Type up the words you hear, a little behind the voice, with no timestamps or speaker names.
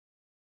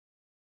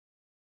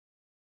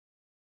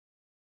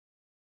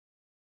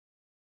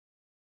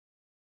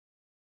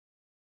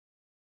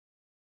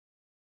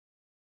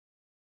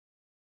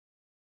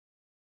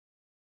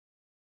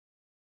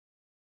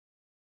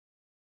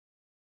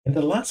In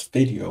the last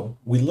video,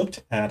 we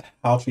looked at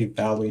how to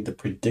evaluate the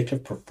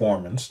predictive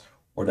performance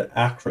or the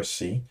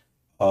accuracy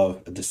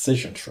of a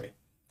decision tree.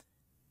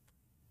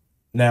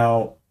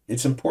 Now,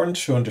 it's important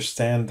to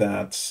understand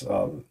that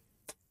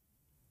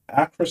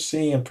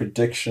accuracy and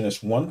prediction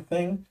is one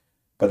thing,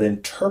 but the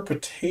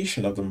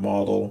interpretation of the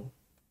model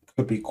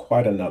could be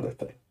quite another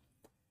thing.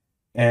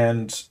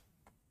 And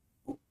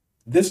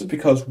this is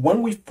because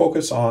when we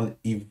focus on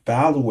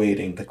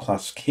evaluating the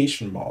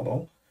classification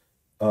model,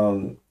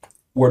 um,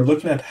 we're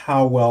looking at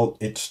how well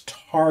its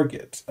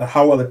target,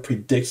 how well it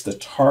predicts the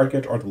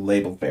target or the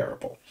label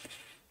variable.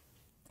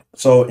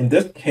 So in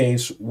this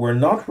case, we're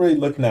not really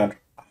looking at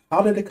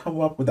how did it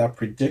come up with that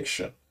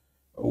prediction?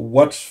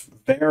 What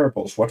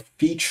variables, what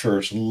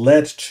features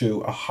led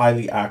to a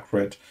highly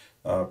accurate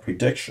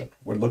prediction?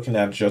 We're looking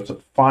at just the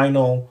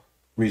final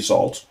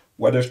result,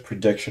 whether it's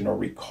prediction or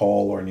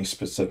recall or any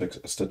specific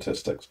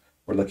statistics.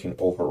 We're looking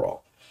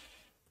overall.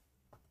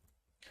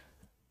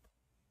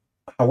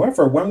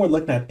 However, when we're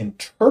looking at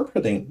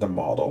interpreting the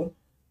model,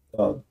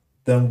 uh,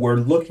 then we're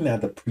looking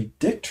at the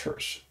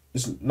predictors.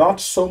 It's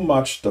not so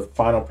much the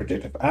final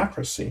predictive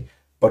accuracy,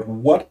 but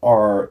what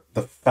are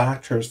the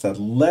factors that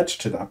led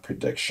to that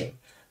prediction?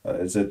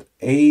 Is it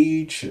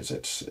age? Is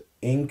it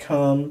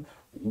income?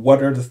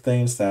 What are the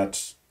things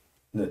that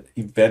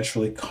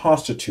eventually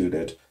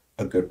constituted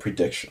a good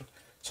prediction?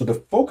 So the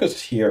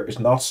focus here is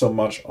not so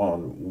much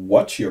on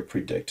what you're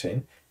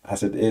predicting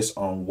as it is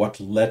on what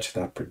led to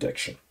that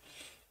prediction.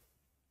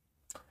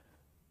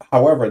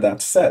 However,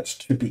 that said,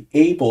 to be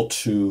able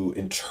to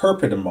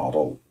interpret a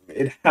model,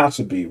 it has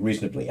to be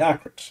reasonably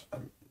accurate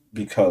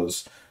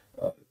because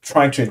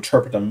trying to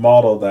interpret a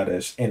model that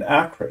is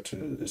inaccurate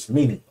is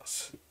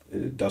meaningless.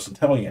 It doesn't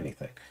tell you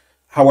anything.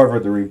 However,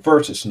 the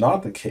reverse is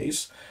not the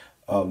case.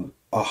 A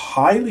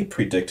highly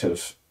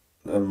predictive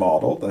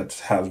model that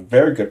has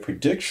very good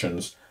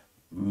predictions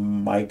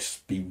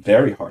might be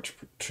very hard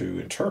to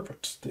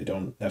interpret. They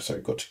don't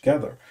necessarily go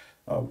together.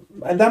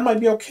 And that might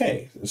be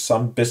okay. In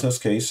some business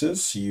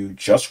cases, you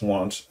just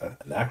want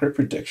an accurate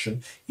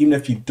prediction, even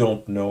if you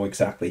don't know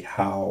exactly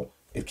how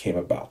it came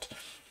about.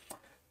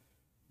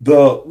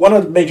 One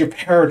of the major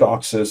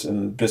paradoxes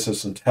in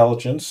business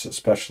intelligence,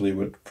 especially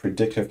with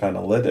predictive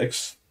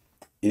analytics,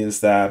 is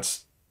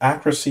that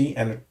accuracy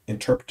and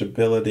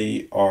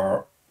interpretability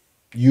are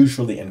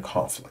usually in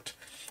conflict.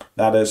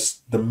 That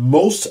is, the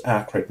most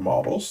accurate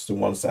models, the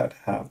ones that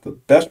have the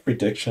best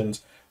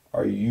predictions,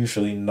 are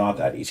usually not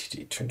that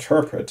easy to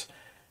interpret.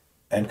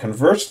 And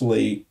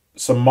conversely,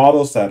 some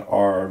models that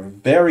are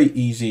very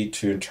easy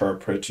to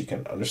interpret, you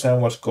can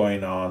understand what's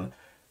going on,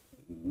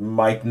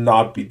 might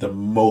not be the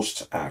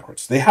most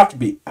accurate. They have to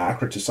be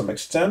accurate to some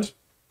extent,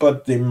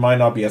 but they might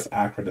not be as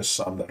accurate as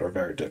some that are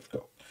very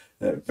difficult,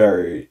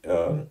 very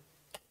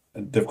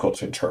difficult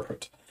to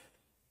interpret.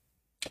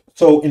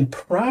 So in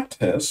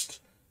practice,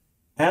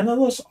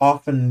 analysts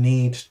often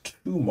need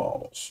two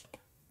models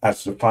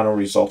as the final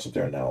results of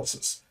their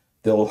analysis.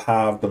 They'll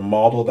have the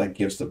model that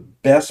gives the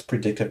best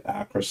predictive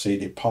accuracy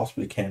they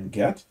possibly can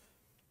get,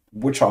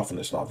 which often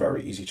is not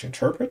very easy to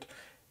interpret.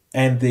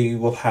 And they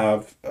will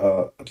have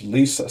at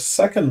least a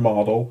second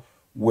model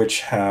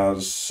which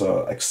has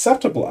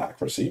acceptable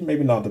accuracy,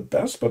 maybe not the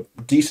best,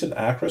 but decent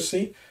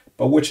accuracy,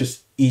 but which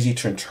is easy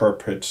to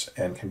interpret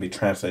and can be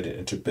translated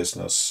into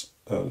business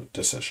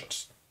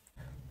decisions.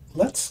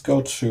 Let's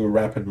go to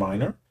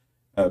RapidMiner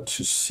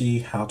to see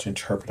how to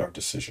interpret our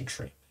decision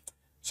tree.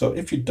 So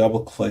if you double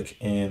click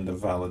in the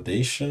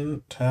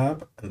validation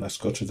tab and let's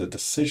go to the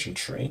decision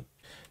tree.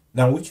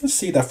 Now we can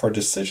see that for a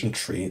decision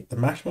tree, the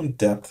maximum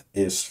depth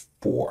is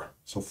 4.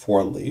 So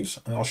 4 leaves,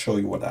 and I'll show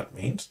you what that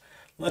means.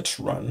 Let's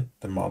run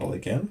the model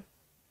again.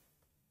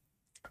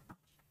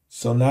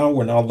 So now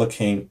we're not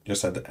looking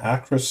just at the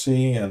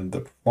accuracy and the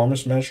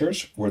performance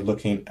measures. We're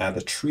looking at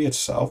the tree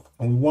itself,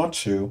 and we want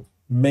to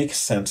make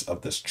sense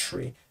of this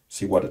tree,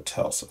 see what it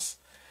tells us.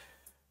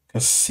 You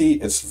can see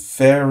it's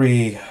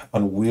very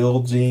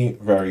unwieldy,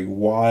 very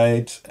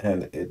wide,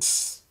 and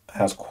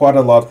has quite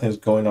a lot of things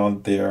going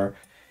on there.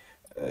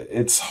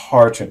 It's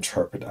hard to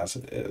interpret as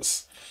it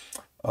is.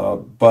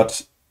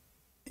 But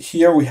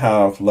here we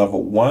have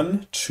level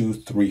 1, 2,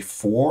 3,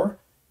 4.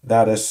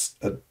 That is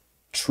a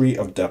tree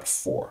of depth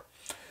 4.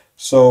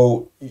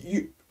 So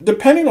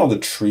depending on the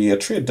tree, a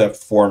tree of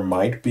depth 4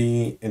 might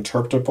be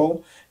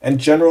interpretable.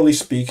 And generally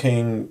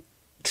speaking,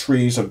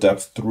 trees of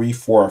depth 3,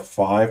 4, or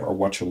 5 are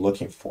what you're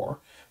looking for.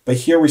 But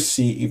here we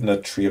see even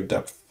a tree of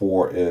depth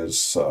 4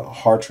 is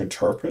hard to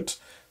interpret.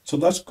 So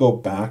let's go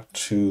back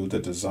to the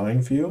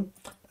design view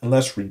and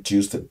let's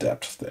reduce the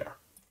depth there.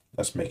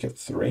 Let's make it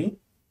 3.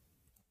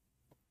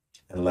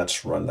 And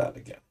let's run that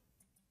again.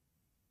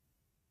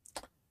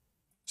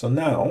 So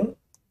now,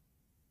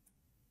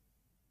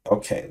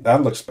 okay,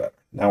 that looks better.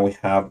 Now we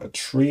have a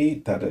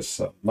tree that is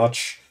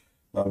much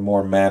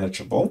more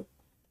manageable.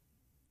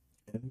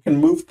 And we can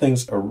move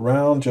things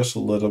around just a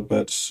little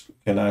bit. We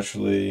can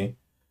actually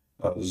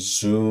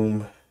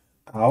zoom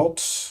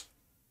out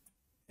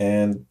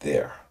and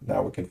there.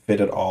 Now we can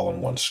fit it all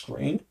on one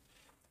screen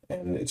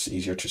and it's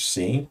easier to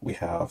see. We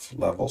have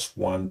levels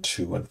 1,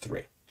 2, and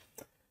 3.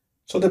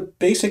 So the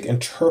basic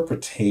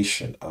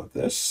interpretation of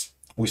this,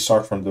 we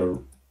start from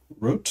the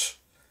root,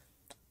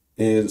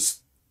 is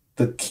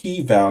the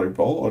key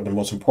variable, or the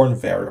most important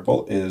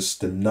variable, is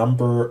the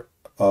number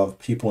of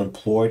people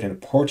employed in the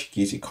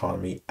Portuguese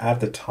economy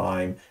at the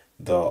time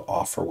the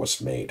offer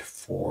was made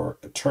for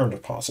a term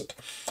deposit.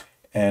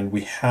 And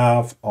we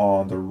have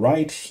on the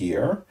right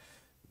here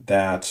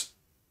that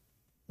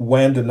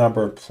when the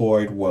number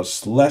employed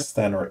was less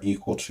than or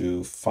equal to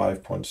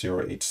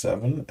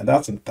 5.087, and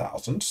that's in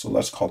thousands, so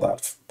let's call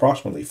that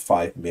approximately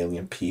 5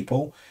 million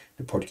people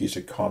in the Portuguese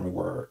economy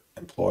were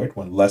employed.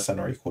 When less than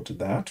or equal to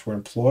that were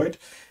employed,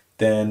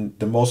 then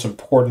the most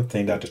important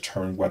thing that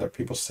determined whether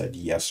people said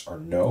yes or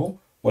no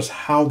was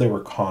how they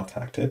were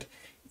contacted,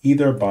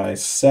 either by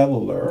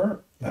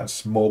cellular,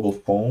 that's mobile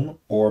phone,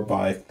 or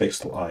by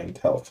fixed line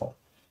telephone.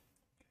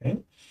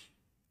 Okay.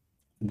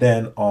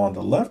 Then on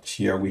the left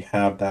here, we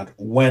have that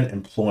when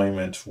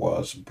employment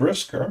was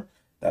brisker,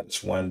 that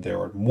is when there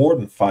were more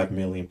than 5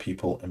 million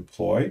people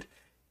employed,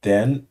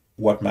 then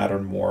what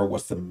mattered more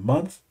was the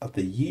month of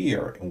the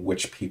year in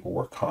which people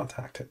were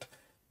contacted.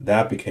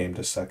 That became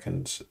the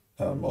second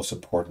most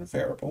important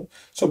variable.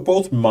 So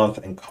both month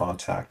and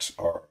contact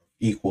are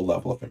equal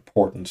level of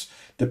importance,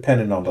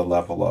 depending on the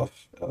level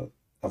of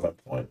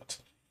employment.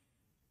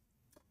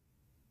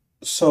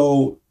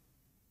 So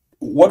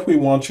what we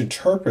want to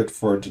interpret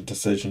for the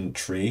decision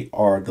tree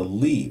are the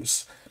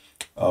leaves.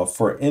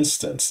 For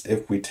instance,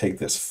 if we take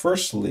this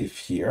first leaf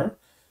here,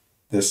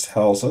 this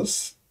tells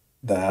us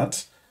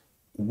that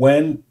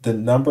when the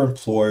number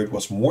employed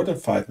was more than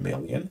 5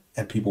 million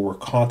and people were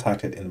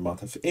contacted in the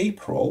month of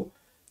April,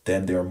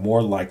 then they're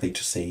more likely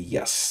to say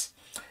yes.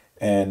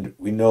 And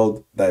we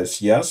know that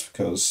it's yes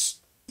because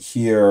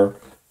here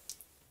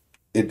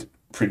it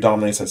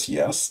predominates as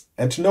yes.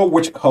 And to know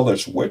which color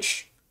is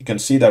which, you can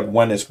see that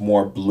when it's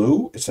more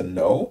blue, it's a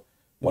no.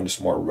 When it's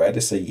more red,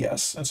 it's a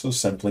yes. And so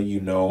simply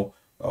you know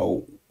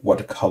what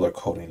the color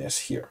coding is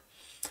here.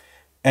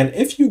 And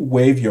if you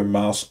wave your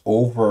mouse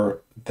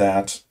over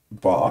that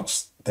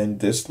box, then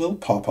this little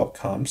pop-up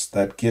comes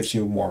that gives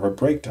you more of a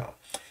breakdown.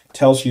 It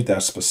tells you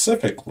that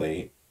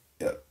specifically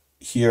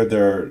here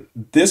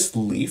this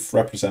leaf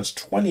represents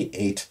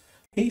 28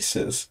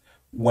 cases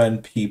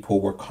when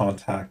people were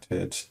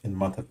contacted in the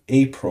month of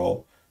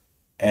April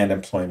and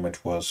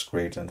employment was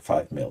greater than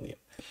 5 million.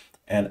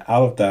 And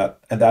out of that,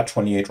 and that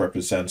 28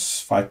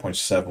 represents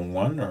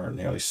 5.71 or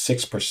nearly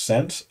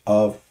 6%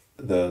 of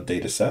the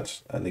data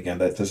set. And again,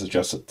 this is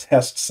just a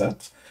test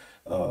set,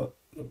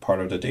 part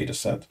of the data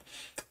set.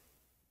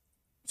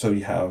 So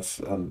you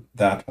have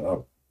that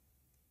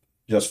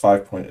just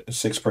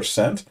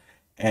 5.6%,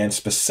 and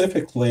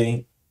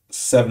specifically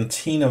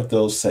 17 of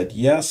those said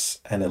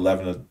yes, and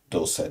 11 of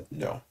those said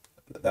no.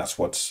 That's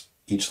what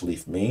each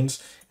leaf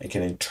means, and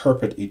can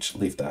interpret each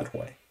leaf that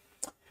way.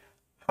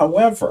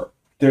 However,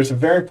 there's a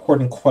very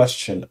important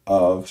question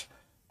of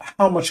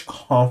how much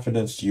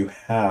confidence do you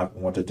have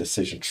in what the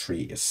decision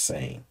tree is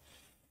saying.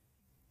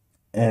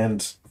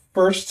 And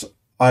first,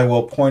 I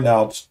will point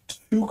out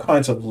two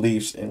kinds of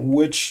leaves in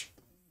which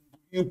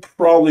you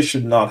probably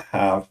should not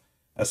have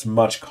as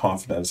much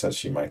confidence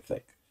as you might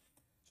think.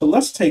 So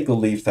let's take the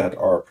leaves that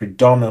are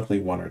predominantly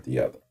one or the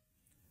other.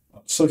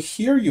 So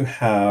here you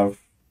have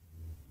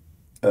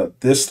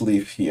this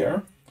leaf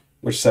here,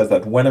 which says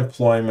that when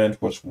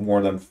employment was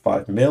more than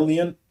 5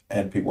 million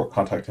and people were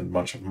contacted in the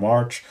month of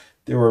March,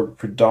 they were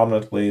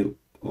predominantly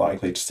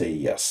likely to say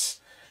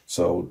yes.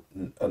 So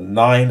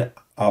 9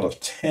 out of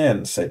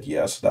 10 said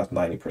yes, so that's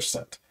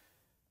 90%.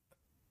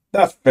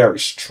 That's very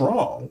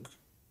strong,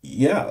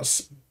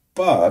 yes,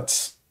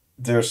 but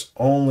there's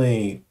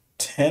only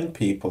 10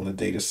 people in the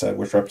data set,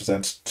 which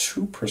represents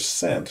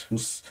 2% who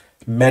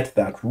met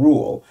that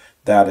rule.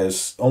 That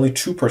is, only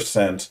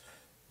 2%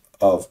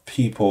 of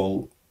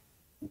people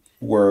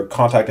were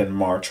contacted in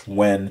March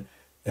when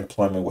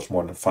employment was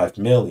more than 5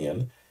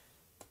 million.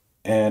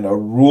 And a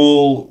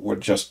rule with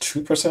just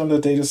 2% of the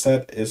data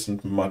set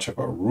isn't much of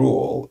a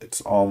rule.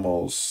 It's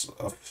almost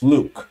a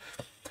fluke.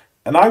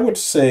 And I would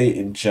say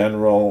in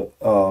general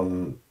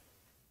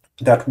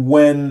that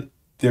when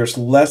there's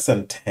less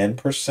than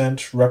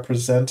 10%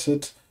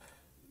 represented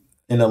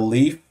in a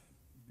leaf,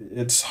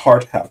 it's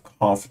hard to have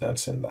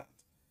confidence in that.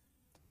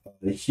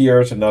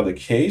 Here's another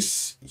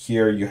case.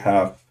 Here you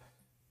have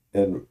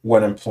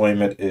when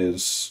employment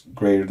is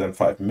greater than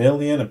 5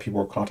 million and people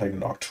were contacted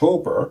in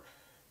October.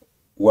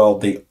 Well,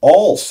 they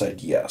all said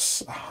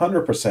yes,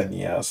 100%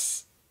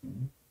 yes,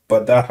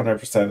 but that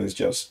 100% is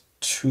just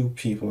 2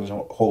 people in the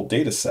whole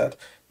data set,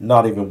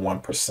 not even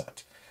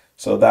 1%.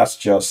 So that's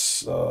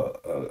just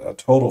a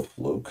total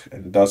fluke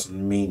and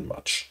doesn't mean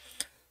much.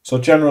 So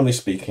generally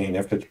speaking,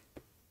 if it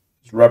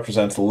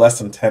represents less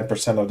than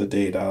 10% of the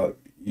data,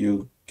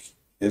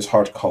 it's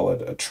hard to call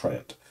it a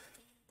trend.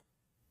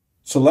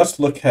 So let's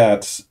look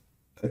at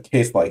a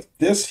case like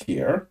this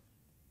here,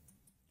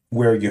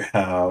 where you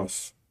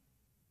have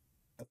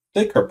a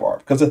thicker bar,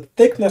 because the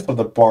thickness of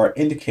the bar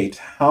indicates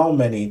how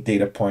many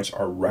data points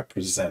are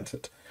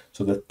represented.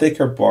 So the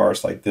thicker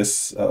bars, like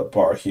this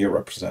bar here,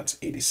 represents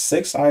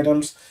 86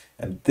 items,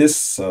 and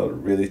this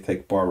really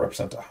thick bar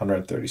represents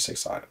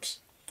 136 items.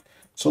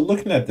 So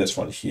looking at this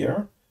one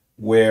here,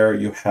 where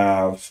you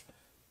have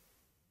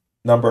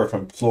number of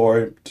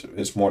employed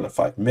is more than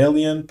 5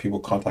 million, people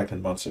contacted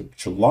in months of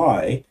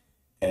July,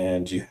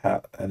 and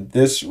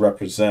this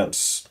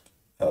represents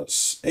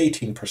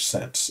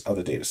 18% of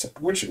the data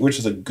set, which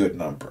is a good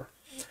number.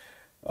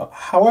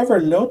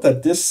 However, note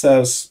that this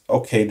says,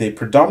 okay, they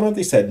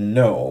predominantly said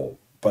no,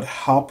 but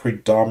how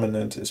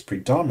predominant is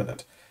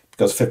predominant?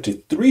 Because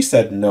 53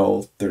 said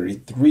no,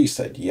 33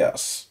 said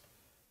yes.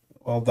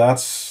 Well,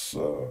 that's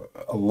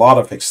a lot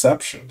of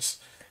exceptions.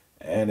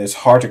 And it's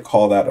hard to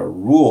call that a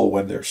rule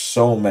when there's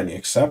so many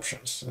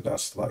exceptions.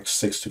 That's like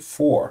 6 to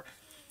 4.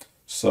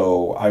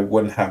 So I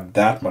wouldn't have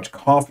that much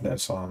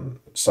confidence on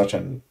such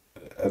a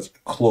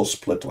close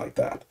split like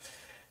that.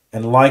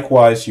 And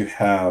likewise, you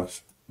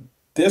have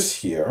this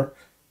here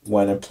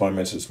when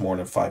employment is more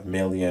than 5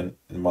 million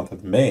in the month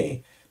of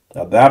May.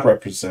 Now that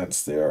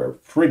represents their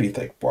pretty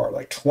thick bar,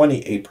 like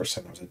 28%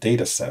 of the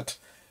data set.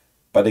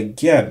 But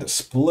again, the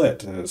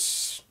split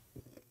is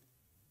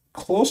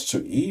close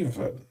to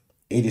even.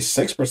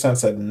 86%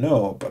 said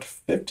no, but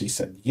 50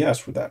 said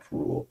yes with that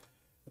rule.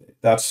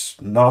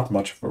 That's not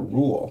much of a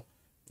rule.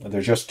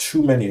 There's just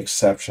too many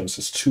exceptions.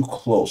 It's too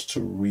close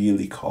to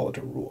really call it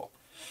a rule.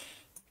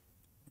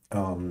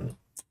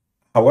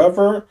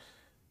 However,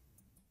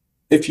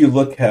 if you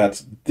look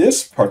at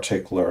this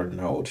particular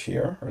node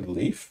here, or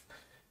leaf,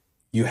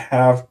 you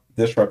have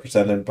this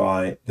represented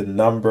by the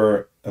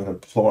number of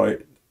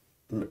employment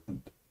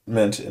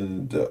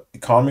in the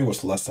economy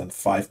was less than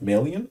 5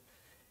 million,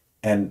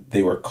 and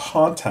they were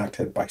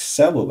contacted by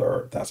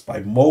cellular, that's by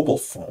mobile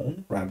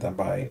phone rather than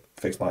by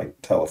fixed line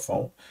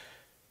telephone.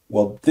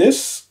 Well,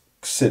 this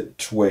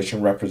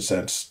situation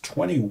represents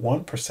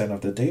 21%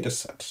 of the data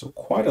set. So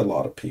quite a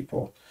lot of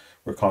people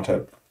were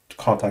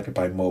contacted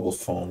by mobile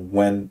phone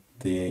when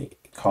the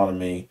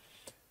economy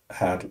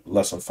had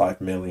less than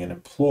 5 million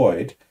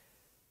employed.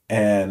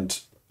 And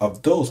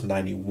of those,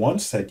 91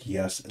 said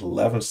yes,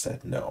 11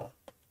 said no.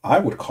 I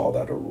would call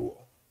that a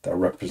rule that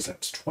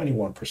represents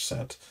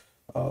 21%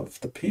 of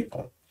the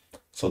people.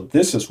 So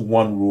this is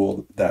one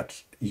rule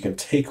that you can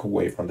take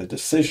away from the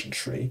decision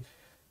tree,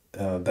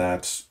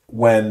 that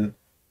when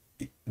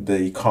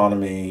the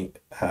economy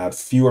had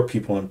fewer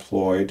people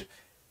employed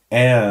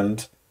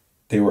and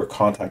they were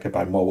contacted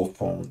by mobile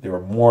phone, they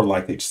were more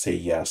likely to say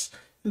yes.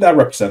 And that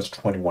represents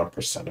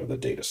 21% of the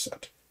data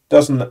set.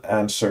 Doesn't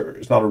answer,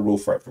 it's not a rule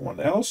for everyone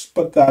else,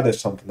 but that is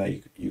something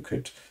that you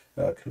could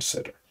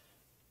consider.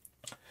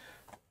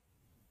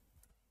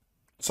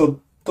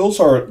 So those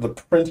are the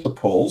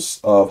principles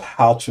of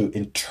how to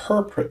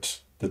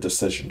interpret the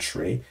decision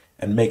tree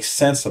and make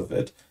sense of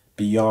it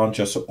beyond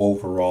just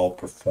overall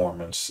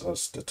performance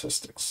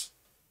statistics.